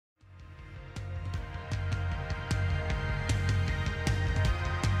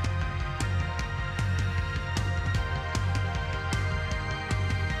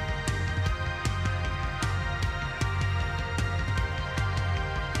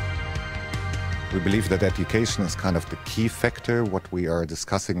We believe that education is kind of the key factor. What we are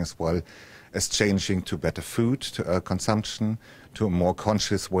discussing as well is changing to better food consumption, to a more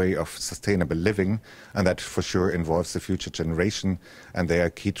conscious way of sustainable living, and that for sure involves the future generation, and they are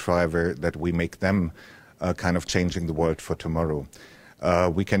a key driver that we make them kind of changing the world for tomorrow.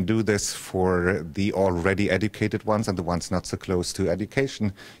 We can do this for the already educated ones and the ones not so close to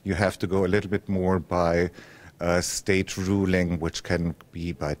education. You have to go a little bit more by state ruling, which can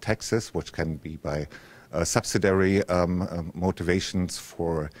be by taxes, which can be by subsidiary motivations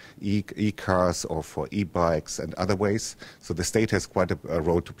for e-cars or for e-bikes and other ways. So the state has quite a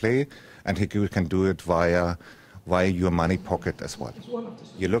role to play, and you can do it via your money pocket as well.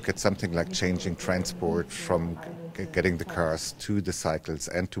 You look at something like changing transport from getting the cars to the cycles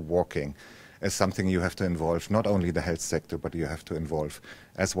and to walking as something you have to involve not only the health sector, but you have to involve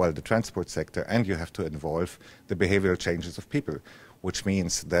as well the transport sector, and you have to involve the behavioral changes of people, which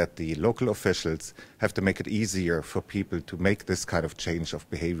means that the local officials have to make it easier for people to make this kind of change of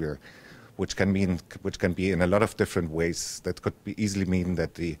behavior, which can be in a lot of different ways. That could easily mean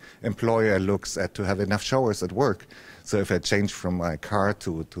that the employer looks at to have enough showers at work. So if I change from my car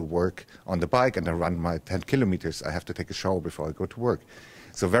to work on the bike and I run my 10 kilometers, I have to take a shower before I go to work.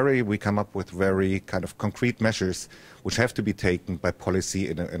 So we come up with very kind of concrete measures which have to be taken by policy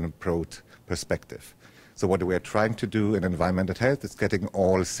in a broad perspective. So what we are trying to do in environmental health is getting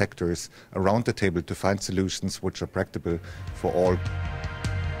all sectors around the table to find solutions which are practical for all.